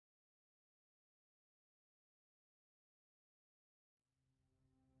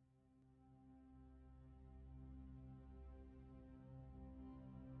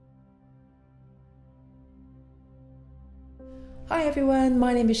Hi everyone,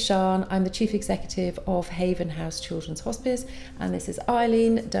 my name is Sian. I'm the Chief Executive of Haven House Children's Hospice, and this is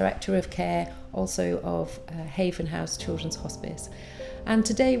Eileen, Director of Care, also of Haven House Children's Hospice. And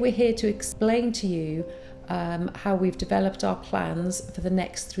today we're here to explain to you how we've developed our plans for the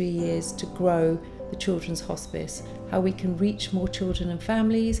next 3 years to grow the Children's Hospice, how we can reach more children and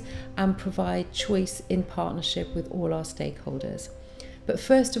families and provide choice in partnership with all our stakeholders. But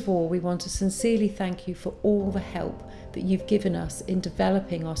first of all, we want to sincerely thank you for all the help that you've given us in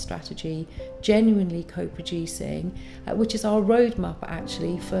developing our strategy, genuinely co-producing, which is our roadmap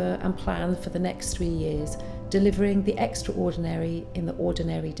actually and plan for the next 3 years, delivering the extraordinary in the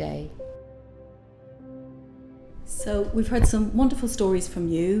ordinary day. So we've heard some wonderful stories from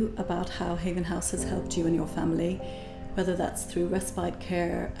you about how Haven House has helped you and your family, whether that's through respite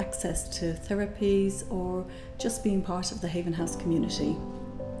care, access to therapies, or just being part of the Haven House community.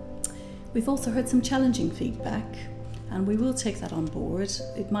 We've also heard some challenging feedback, and we will take that on board.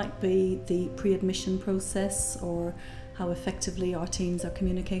 It might be the pre-admission process, or how effectively our teams are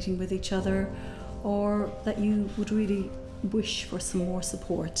communicating with each other, or that you would really wish for some more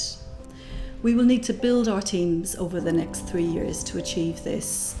support. We will need to build our teams over the next 3 years to achieve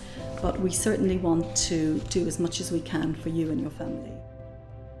this, but we certainly want to do as much as we can for you and your family.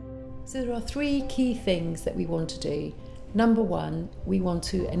 So there are 3 key things that we want to do. Number 1, we want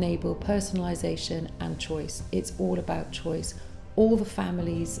to enable personalisation and choice. It's all about choice. All the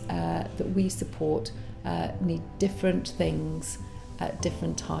families that we support need different things at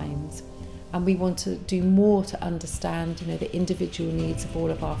different times. And we want to do more to understand, the individual needs of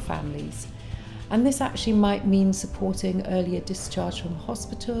all of our families. And this actually might mean supporting earlier discharge from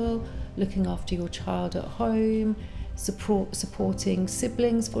hospital, looking after your child at home, supporting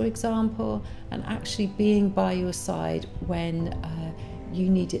siblings, for example, and actually being by your side when you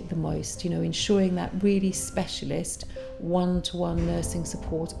need it the most, ensuring that really specialist one-to-one nursing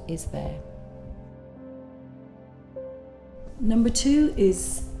support is there. Number 2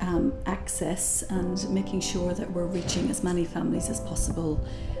 is access and making sure that we're reaching as many families as possible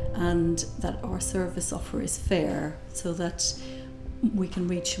and that our service offer is fair so that we can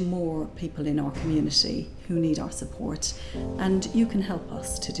reach more people in our community who need our support, and you can help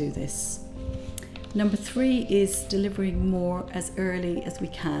us to do this. Number 3 is delivering more as early as we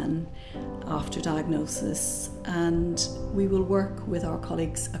can after diagnosis, and we will work with our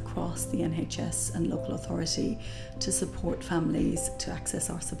colleagues across the NHS and local authority to support families to access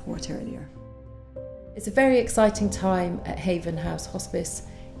our support earlier. It's a very exciting time at Haven House Hospice.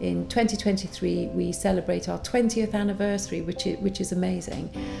 In 2023, we celebrate our 20th anniversary, which is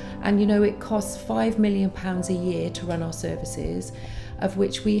amazing. And it costs £5 million a year to run our services, of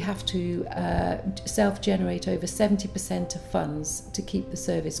which we have to self-generate over 70% of funds to keep the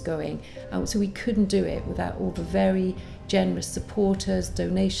service going. So we couldn't do it without all the very generous supporters,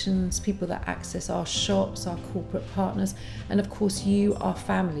 donations, people that access our shops, our corporate partners, and of course you, our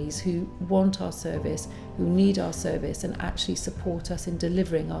families who want our service, who need our service and actually support us in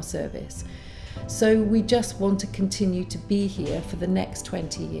delivering our service. So we just want to continue to be here for the next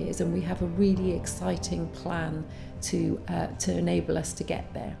 20 years, and we have a really exciting plan to enable us to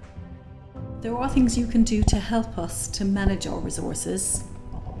get there. There are things you can do to help us to manage our resources.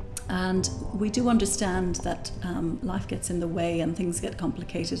 And we do understand that life gets in the way and things get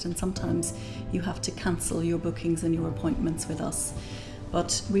complicated, and sometimes you have to cancel your bookings and your appointments with us.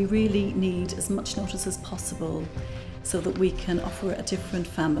 But we really need as much notice as possible so that we can offer a different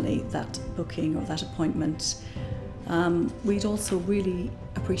family that booking or that appointment. We'd also really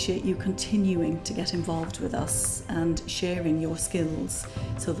appreciate you continuing to get involved with us and sharing your skills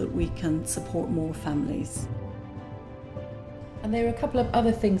so that we can support more families. And there are a couple of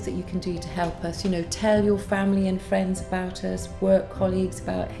other things that you can do to help us. Tell your family and friends about us, work colleagues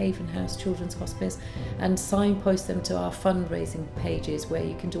about Haven House Children's Hospice, and signpost them to our fundraising pages where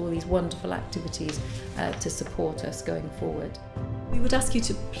you can do all these wonderful activities to support us going forward. We would ask you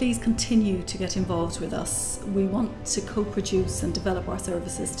to please continue to get involved with us. We want to co-produce and develop our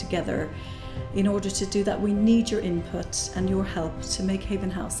services together. In order to do that, we need your input and your help to make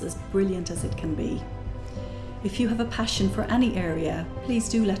Haven House as brilliant as it can be. If you have a passion for any area, please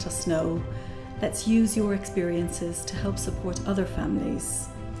do let us know. Let's use your experiences to help support other families.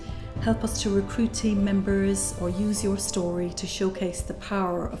 Help us to recruit team members or use your story to showcase the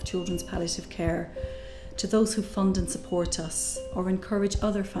power of children's palliative care to those who fund and support us, or encourage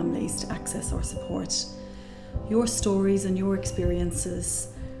other families to access our support. Your stories and your experiences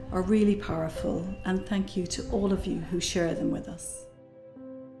are really powerful, and thank you to all of you who share them with us.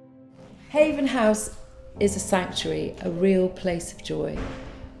 Haven House is a sanctuary, a real place of joy.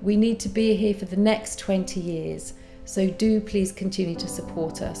 We need to be here for the next 20 years So do please continue to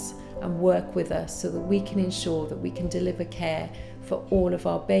support us and work with us so that we can ensure that we can deliver care for all of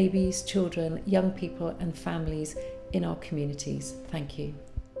our babies, children, young people and families in our communities. Thank you.